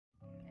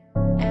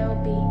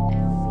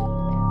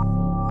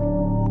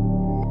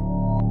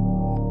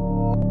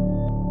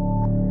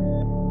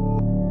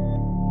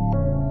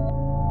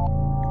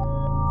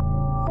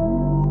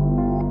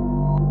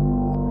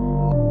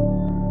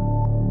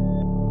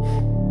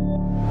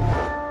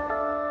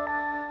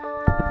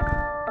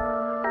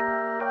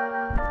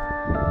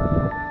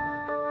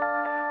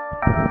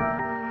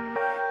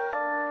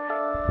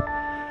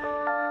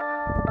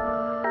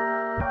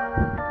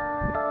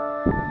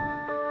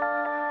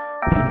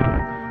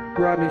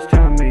Rodney's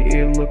tummy,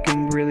 it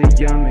looking really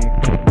yummy.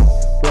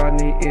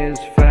 Rodney is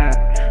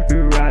fat,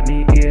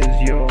 Rodney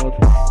is old.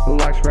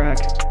 Likes rack,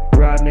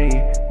 Rodney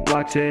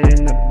locks it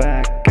in the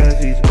back,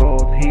 cause he's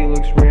old. He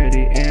looks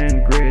ready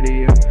and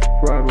gritty.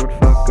 Rod would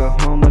fuck a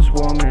homeless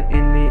woman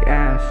in the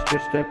ass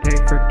just to pay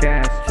for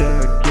gas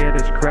to get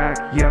his crack.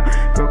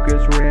 Yeah, broke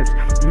his ribs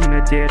in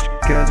a ditch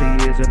cause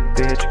he is a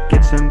bitch.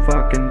 Get some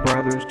fucking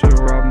brothers to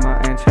rob my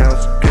aunt's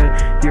house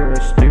cause you're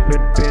a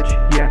stupid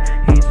bitch. Yeah,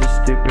 he's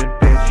a stupid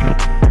bitch.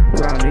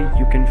 Rodney,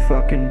 you can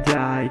fucking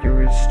die,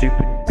 you're a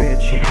stupid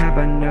bitch. Have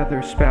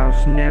another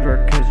spouse,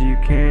 never, cause you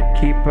can't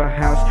keep a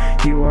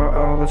house. You are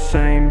all the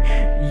same,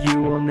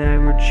 you will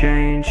never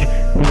change.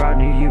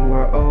 Rodney, you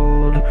are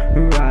old.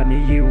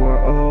 Rodney, you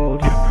are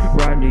old.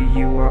 Rodney,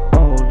 you are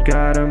old.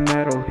 Got a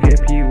metal hip,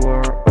 you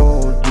are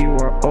old. You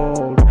are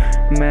old.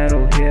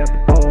 Metal hip,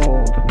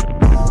 old.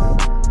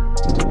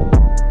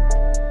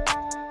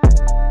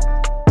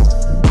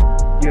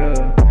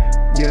 Yeah,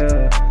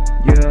 yeah,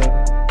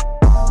 yeah.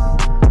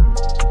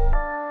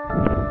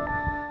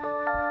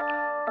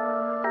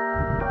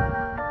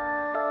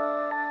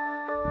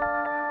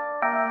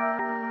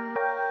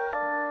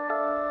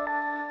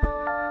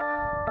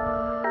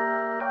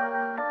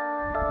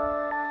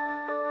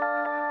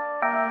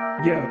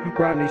 Yeah,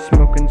 Rodney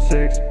smoking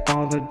cigs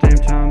all the damn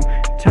time.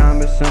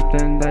 Time is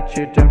something that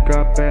you don't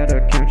got,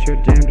 better count your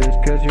damn days,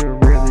 cause you're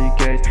really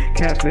gay.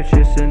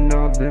 Catfishes and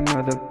all them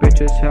other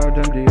bitches, how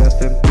dumb do you have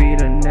to be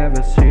to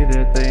never see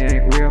that they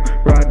ain't real?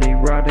 Rodney,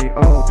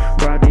 old.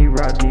 Rodney,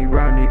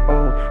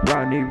 old.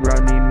 Rodney,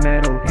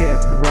 metal hip.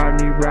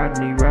 Rodney,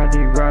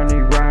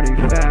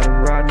 fat.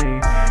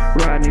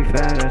 Rodney,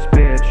 fat ass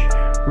bitch.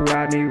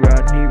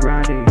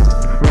 Rodney.